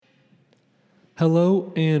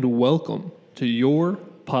Hello and welcome to your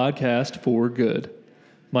podcast for good.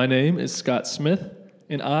 My name is Scott Smith,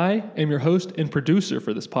 and I am your host and producer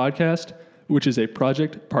for this podcast, which is a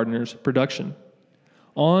Project Partners production.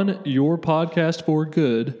 On your podcast for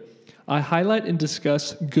good, I highlight and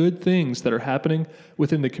discuss good things that are happening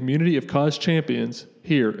within the community of cause champions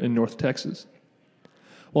here in North Texas.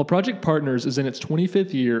 While Project Partners is in its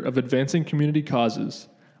 25th year of advancing community causes,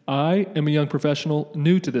 I am a young professional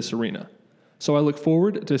new to this arena. So I look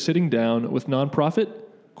forward to sitting down with nonprofit,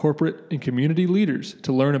 corporate, and community leaders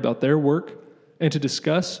to learn about their work and to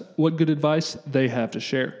discuss what good advice they have to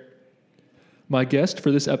share. My guest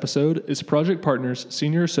for this episode is Project Partners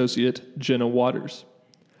Senior Associate Jenna Waters.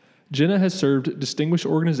 Jenna has served distinguished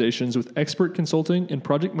organizations with expert consulting and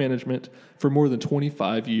project management for more than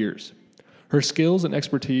 25 years. Her skills and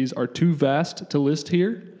expertise are too vast to list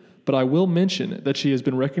here, but I will mention that she has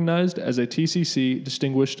been recognized as a TCC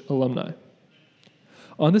Distinguished Alumni.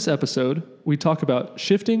 On this episode, we talk about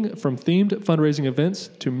shifting from themed fundraising events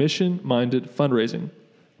to mission-minded fundraising,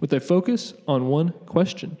 with a focus on one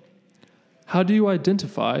question. How do you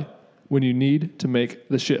identify when you need to make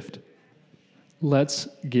the shift? Let's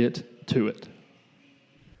get to it.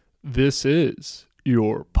 This is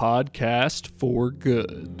your podcast for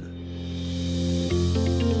good.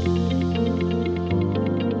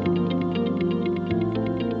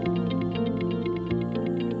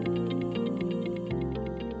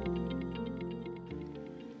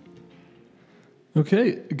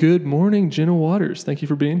 Okay, good morning, Jenna Waters. Thank you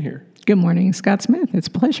for being here. Good morning, Scott Smith. It's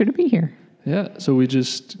a pleasure to be here. Yeah, so we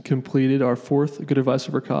just completed our fourth Good Advice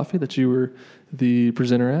Over Coffee that you were the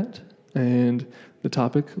presenter at, and the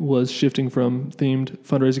topic was shifting from themed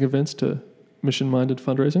fundraising events to mission-minded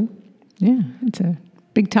fundraising. Yeah, it's a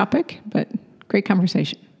big topic, but great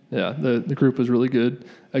conversation. Yeah, the group was really good.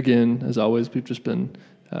 Again, as always, we've just been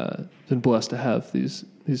blessed to have these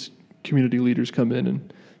community leaders come in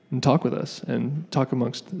and talk with us and talk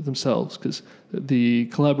amongst themselves, because the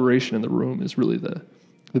collaboration in the room is really the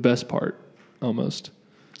best part, almost.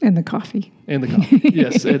 And the coffee. And the coffee.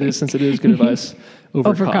 Yes, it is, since it is good advice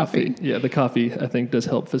over coffee. Yeah, the coffee, I think, does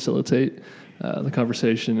help facilitate the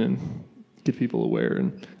conversation and get people aware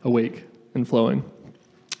and awake and flowing.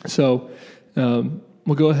 So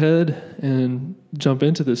we'll go ahead and jump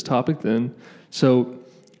into this topic then. So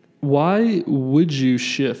why would you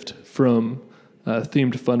shift from a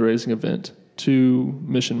themed fundraising event to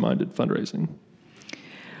mission-minded fundraising?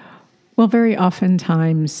 Well, very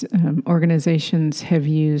oftentimes organizations have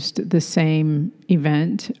used the same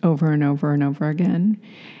event over and over and over again.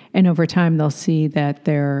 And over time, they'll see that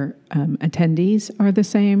their attendees are the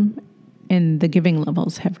same and the giving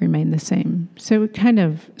levels have remained the same. So it kind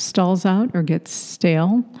of stalls out or gets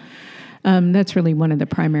stale. That's really one of the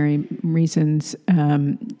primary reasons,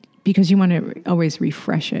 because you want to always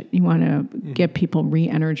refresh it. You want to get people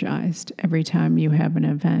re-energized every time you have an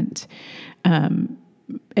event,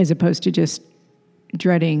 as opposed to just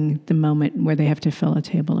dreading the moment where they have to fill a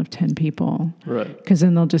table of 10 people. Right. Because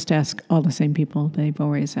then they'll just ask all the same people they've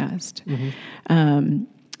always asked.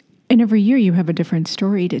 And every year you have a different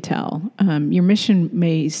story to tell. Your mission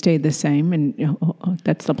may stay the same, and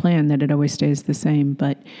that's the plan, that it always stays the same,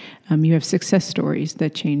 but you have success stories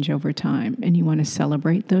that change over time, and you want to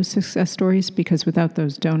celebrate those success stories, because without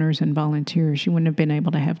those donors and volunteers, you wouldn't have been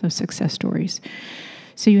able to have those success stories.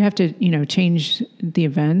 So you have to, change the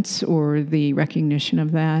events or the recognition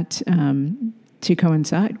of that to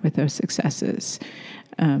coincide with those successes.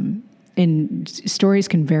 And stories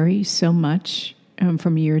can vary so much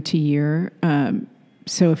from year to year.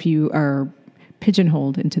 So if you are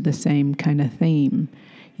pigeonholed into the same kind of theme,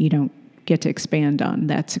 you don't get to expand on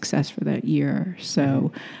that success for that year.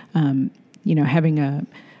 So, having a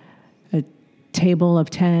table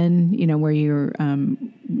of 10, where you're,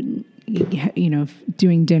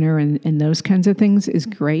 doing dinner and those kinds of things is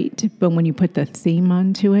great. But when you put the theme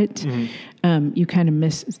onto it, you kind of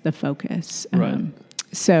miss the focus. Right.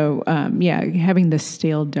 So, having the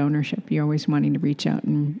stale donorship, you're always wanting to reach out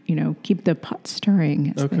and, keep the pot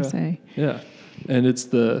stirring, as they say. Yeah. And it's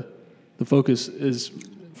the focus is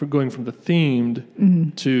for going from the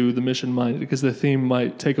themed to the mission-minded, because the theme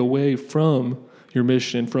might take away from your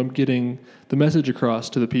mission, from getting the message across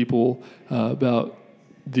to the people about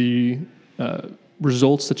the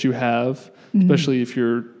results that you have, especially if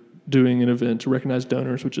you're doing an event to recognize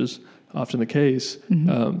donors, which is often the case.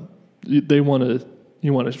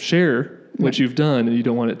 You want to share what you've done, and you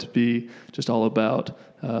don't want it to be just all about,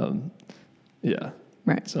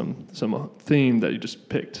 Right. Some theme that you just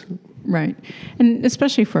picked. Right. And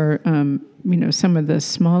especially for, some of the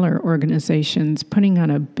smaller organizations, putting on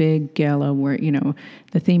a big gala where,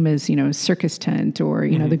 the theme is, circus tent or,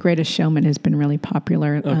 The Greatest Showman has been really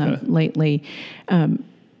popular lately.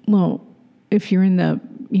 Well, if you're in the,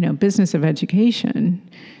 business of education,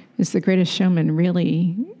 is The Greatest Showman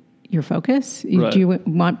really your focus? Right. Do you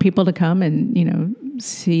want people to come and,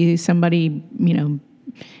 see somebody,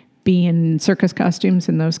 be in circus costumes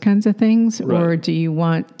and those kinds of things? Right. Or do you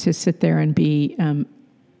want to sit there and be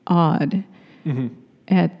awed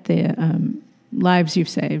at the lives you've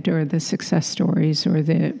saved or the success stories or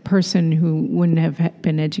the person who wouldn't have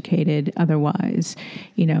been educated otherwise?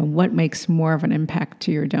 What makes more of an impact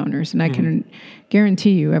to your donors? And I can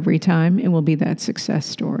guarantee you every time it will be that success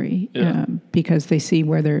story because they see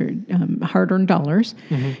where their hard-earned dollars,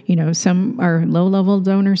 some are low-level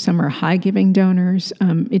donors, some are high-giving donors.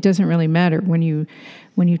 It doesn't really matter. When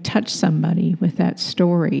you touch somebody with that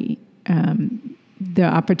story, the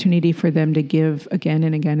opportunity for them to give again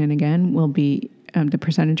and again and again will be, the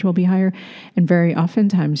percentage will be higher. And very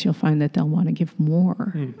oftentimes you'll find that they'll want to give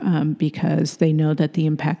more because they know that the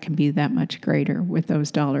impact can be that much greater with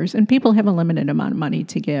those dollars. And people have a limited amount of money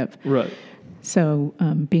to give. Right. So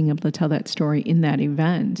being able to tell that story in that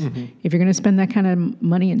event, if you're going to spend that kind of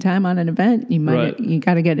money and time on an event, you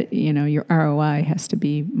got to get it, your ROI has to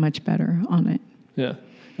be much better on it. Yeah.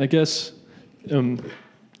 I guess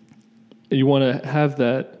you want to have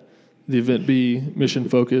the event be mission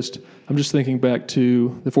focused. I'm just thinking back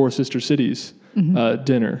to the Four Sister Cities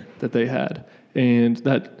dinner that they had. And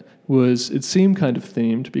it seemed kind of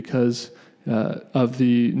themed because of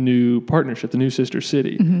the new partnership, the new sister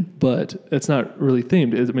city. But it's not really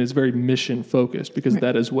themed. It's very mission focused because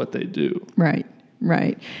that is what they do. Right.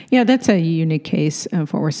 Yeah, that's a unique case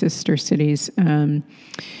for Sister Cities.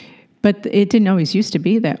 But it didn't always used to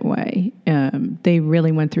be that way. They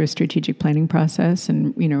really went through a strategic planning process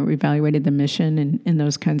and, evaluated the mission and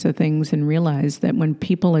those kinds of things and realized that when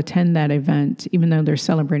people attend that event, even though they're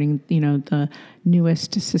celebrating, the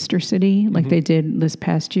newest sister city like they did this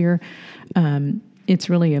past year, it's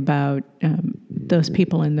really about those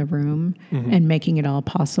people in the room and making it all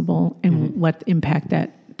possible and what impact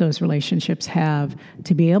that those relationships have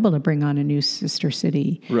to be able to bring on a new sister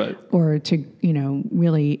city, right? Or to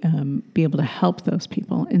really be able to help those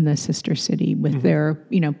people in the sister city with their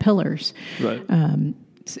pillars, right?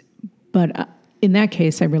 But in that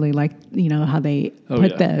case, I really liked how they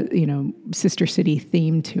put the sister city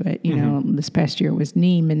theme to it. This past year was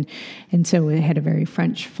Nîmes, and so it had a very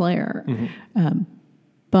French flair,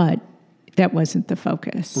 but that wasn't the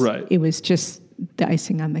focus. Right. It was just the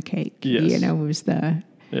icing on the cake. Yes. It was the.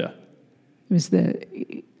 Yeah. It was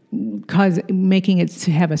making it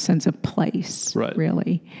to have a sense of place, right.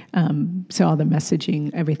 Really. So all the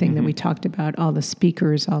messaging, everything that we talked about, all the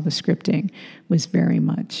speakers, all the scripting was very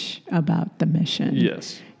much about the mission.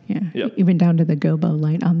 Yes. Yeah. Yep. Even down to the gobo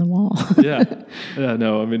light on the wall. Yeah.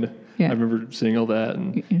 No, I remember seeing all that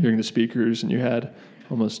and hearing the speakers, and you had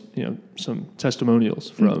almost, some testimonials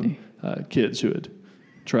from kids who had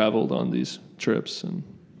traveled on these trips and.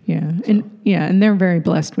 Yeah, and they're very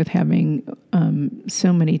blessed with having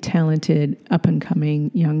so many talented,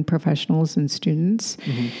 up-and-coming young professionals and students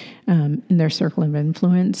in their circle of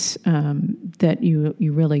influence that you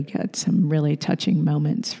really get some really touching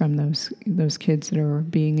moments from those kids that are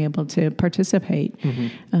being able to participate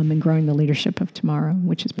in growing the leadership of tomorrow,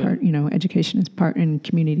 which is part, education is part, and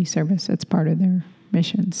community service, that's part of their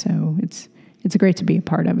mission. So it's great to be a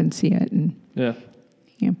part of and see it. And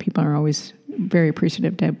people are always very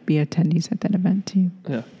appreciative to be attendees at that event too.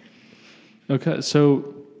 Yeah. Okay,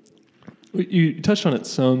 so you touched on it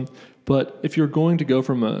some, but if you're going to go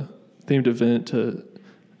from a themed event to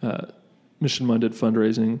mission-minded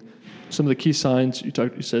fundraising, some of the key signs you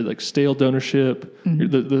said like stale donorship,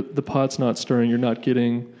 the pot's not stirring, you're not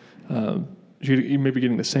getting, you may be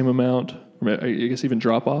getting the same amount, or I guess even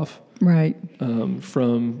drop off, right,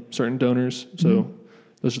 from certain donors. So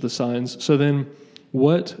those are the signs. So then,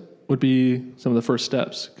 what would be some of the first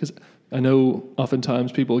steps? Because I know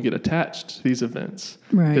oftentimes people get attached to these events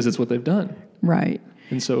because it's what they've done. Right.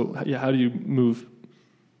 And so, how do you move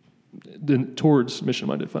towards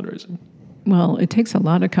mission-minded fundraising? Well, it takes a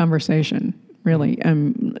lot of conversation, really.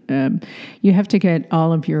 You have to get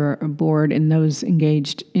all of your board and those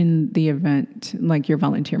engaged in the event, like your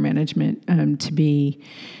volunteer management, to be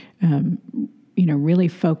really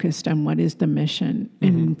focused on what is the mission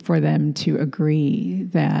and for them to agree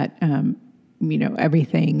that,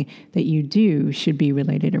 everything that you do should be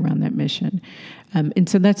related around that mission. And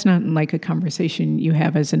so that's not like a conversation you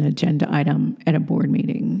have as an agenda item at a board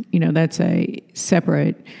meeting. That's a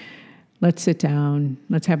separate, let's sit down,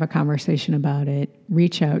 let's have a conversation about it,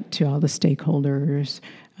 reach out to all the stakeholders,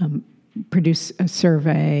 produce a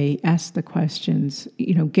survey, ask the questions,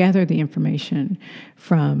 gather the information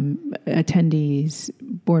from attendees,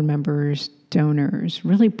 board members, donors,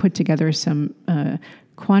 really put together some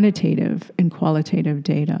quantitative and qualitative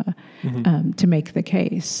data to make the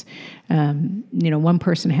case. One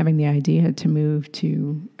person having the idea to move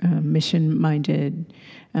to mission-minded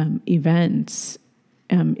events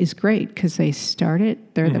is great because they start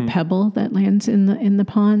it. They're the pebble that lands in the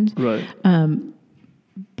pond. Right.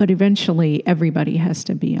 But eventually, everybody has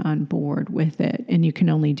to be on board with it, and you can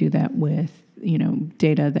only do that with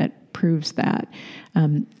data that proves that.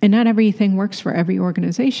 And not everything works for every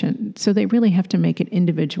organization, so they really have to make it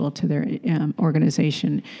individual to their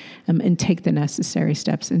organization and take the necessary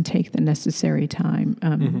steps and take the necessary time.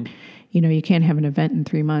 You can't have an event in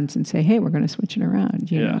 3 months and say, "Hey, we're going to switch it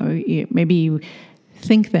around." Maybe you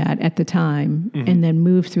think that at the time and then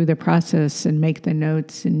move through the process and make the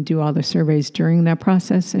notes and do all the surveys during that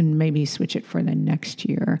process and maybe switch it for the next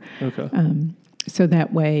year. Okay. So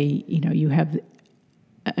that way, you have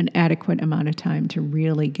an adequate amount of time to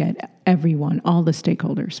really get everyone, all the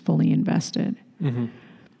stakeholders, fully invested.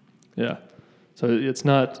 Yeah. So it's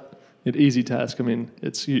not an easy task. I mean,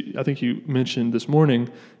 I think you mentioned this morning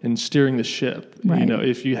in steering the ship. Right.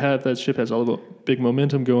 If you have that ship has all the big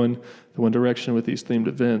momentum going the one direction with these themed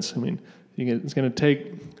events, I mean, it's going to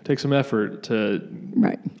take some effort to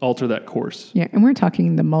alter that course. Yeah, and we're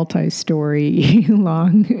talking the multi-story,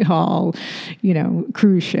 long-haul,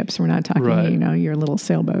 cruise ships. We're not talking, your little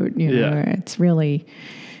sailboat. It's really,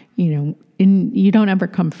 and you don't ever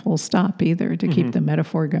come full stop either to keep the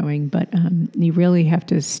metaphor going. But you really have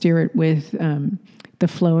to steer it with the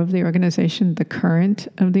flow of the organization, the current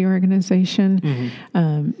of the organization.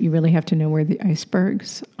 You really have to know where the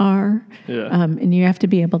icebergs are. And you have to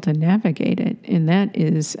be able to navigate it. And that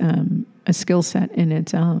is a skill set in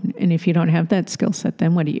its own. And if you don't have that skill set,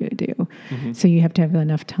 then what do you do? So you have to have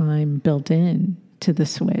enough time built in to the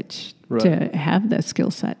switch to have that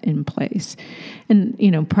skill set in place.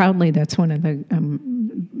 And, proudly, that's one of the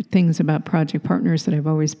things about Project Partners that I've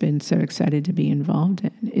always been so excited to be involved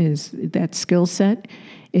in is that skill set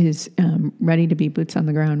is ready to be boots on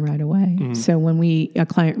the ground right away. So when a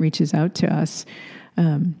client reaches out to us,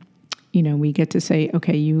 we get to say,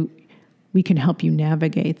 okay, we can help you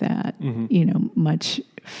navigate that, much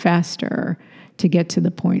faster to get to the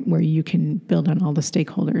point where you can build on all the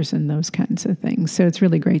stakeholders and those kinds of things. So it's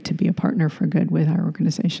really great to be a partner for good with our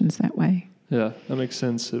organizations that way. Yeah, that makes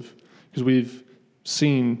sense. Because we've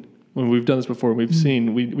seen, when we've done this before, we've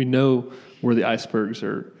seen, we know where the icebergs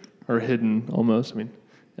are hidden almost. I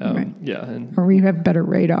mean, or we have better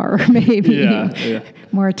radar, maybe.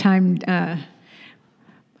 More time,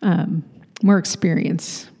 more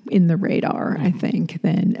experience in the radar, I think,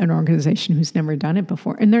 than an organization who's never done it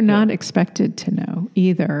before. And they're not expected to know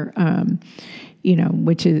either,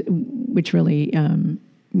 which really,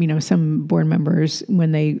 some board members,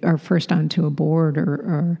 when they are first onto a board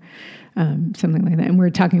or something like that, and we're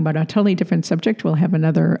talking about a totally different subject, we'll have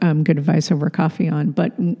another good advice over coffee on,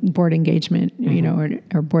 but board engagement,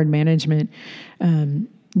 or board management,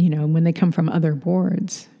 when they come from other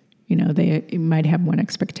boards, they might have one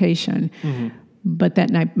expectation, but that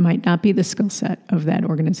might not be the skill set of that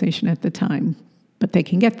organization at the time, but they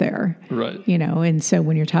can get there. Right. And so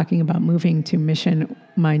when you're talking about moving to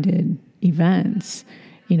mission-minded events,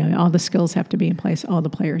 all the skills have to be in place, all the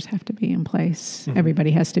players have to be in place. Everybody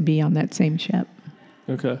has to be on that same ship.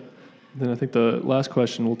 Okay. Then I think the last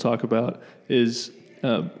question we'll talk about is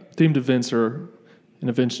themed events and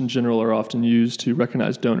events in general are often used to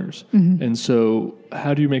recognize donors. And so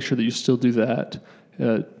how do you make sure that you still do that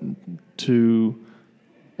to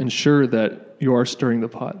ensure that you are stirring the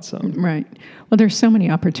pot some? Right. Well, there's so many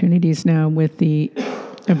opportunities now with the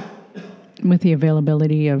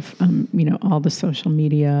availability of all the social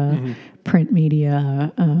media, print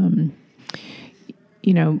media.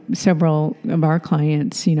 Several of our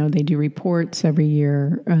clients, they do reports every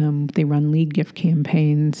year. They run lead gift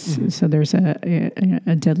campaigns, so there's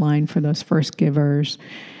a deadline for those first givers.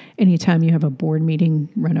 Anytime you have a board meeting,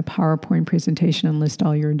 run a PowerPoint presentation and list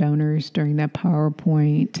all your donors during that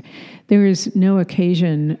PowerPoint. There is no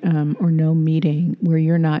occasion or no meeting where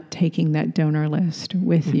you're not taking that donor list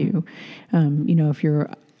with you. If you're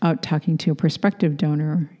out talking to a prospective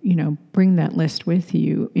donor, bring that list with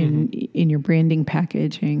you in your branding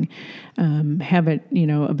packaging, have it,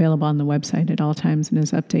 available on the website at all times and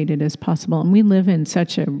as updated as possible. And we live in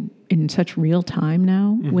such real time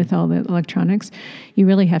now with all the electronics. You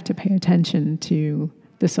really have to pay attention to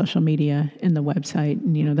the social media and the website.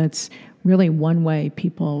 And, that's really one way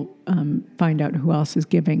people find out who else is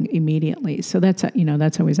giving immediately. So that's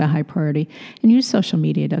always a high priority. And use social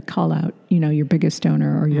media to call out, your biggest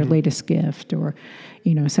donor or your latest gift or,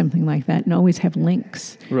 something like that. And always have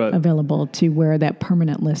links available to where that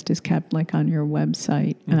permanent list is kept, like on your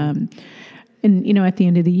website. And, at the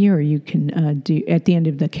end of the year, you can at the end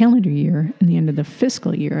of the calendar year and the end of the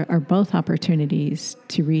fiscal year are both opportunities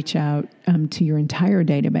to reach out to your entire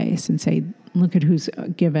database and say, look at who's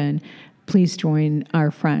given. Please join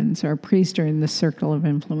our friends, or please join the circle of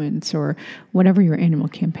influence, or whatever your annual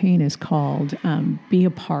campaign is called. Be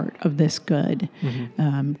a part of this good,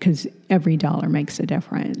 because every dollar makes a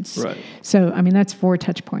difference. Right. So, that's 4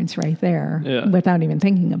 touch points right there without even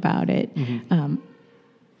thinking about it.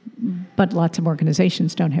 But lots of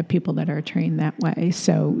organizations don't have people that are trained that way.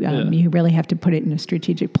 So you really have to put it in a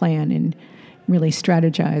strategic plan and really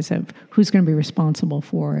strategize of who's going to be responsible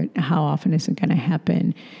for it, how often is it going to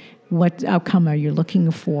happen, what outcome are you looking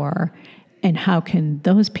for, and how can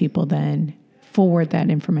those people then forward that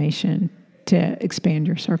information to expand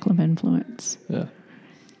your circle of influence. Yeah.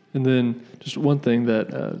 And then just one thing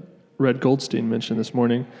that Red Goldstein mentioned this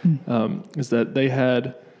morning is that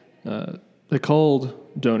they called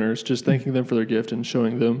donors, just thanking them for their gift and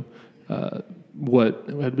showing them what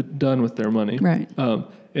had been done with their money. Right.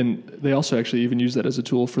 And they also actually even use that as a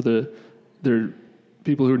tool for their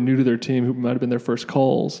people who are new to their team, who might have been their first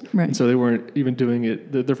calls. Right. And so they weren't even doing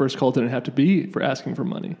it. Their first call didn't have to be for asking for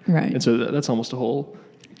money. Right. And so that's almost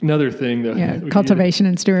another thing that cultivation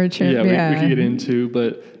and stewardship. We could get into,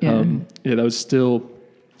 but that was still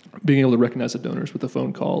being able to recognize the donors with a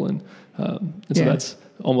phone call, and so that's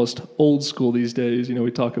almost old school these days.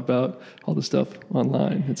 We talk about all the stuff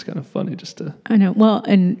online. It's kind of funny just to... I know. Well,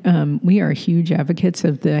 and we are huge advocates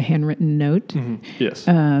of the handwritten note. Mm-hmm. Yes.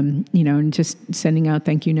 And just sending out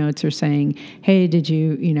thank you notes or saying, hey, did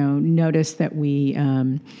you, notice that we,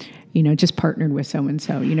 just partnered with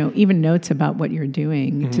so-and-so. Even notes about what you're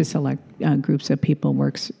doing to select groups of people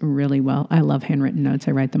works really well. I love handwritten notes.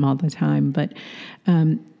 I write them all the time.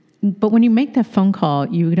 But when you make that phone call,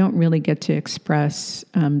 you don't really get to express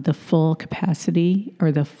the full capacity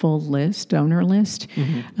or the full donor list.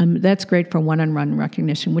 That's great for one-on-one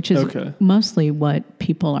recognition, which is mostly what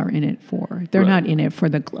people are in it for. They're not in it for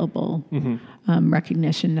the global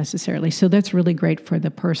recognition necessarily. So that's really great for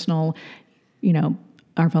the personal.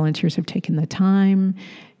 Our volunteers have taken the time,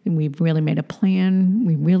 and we've really made a plan.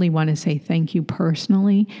 We really want to say thank you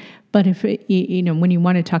personally. But if when you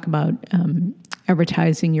want to talk about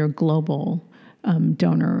advertising your global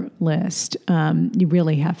donor list, you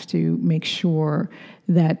really have to make sure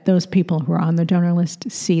that those people who are on the donor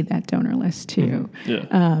list see that donor list too.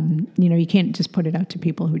 You can't just put it out to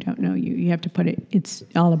people who don't know you. You have to it's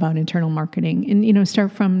all about internal marketing, and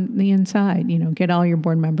start from the inside. Get all your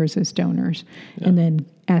board members as donors, and then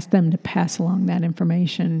ask them to pass along that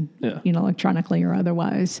information, electronically or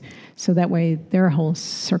otherwise, so that way their whole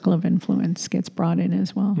circle of influence gets brought in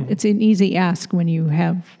as well. It's an easy ask when you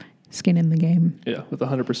have skin in the game. Yeah, with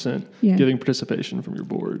 100% giving participation from your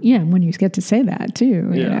board. Yeah, and when you get to say that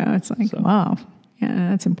too, it's like, wow,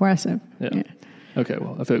 that's impressive. Yeah. Okay,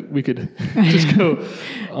 well, I think we could just go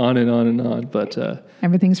on and on and on, but...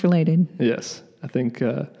 everything's related. Yes, I think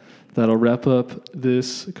that'll wrap up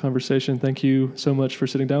this conversation. Thank you so much for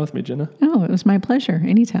sitting down with me, Jenna. Oh, it was my pleasure.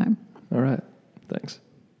 Anytime. All right, thanks.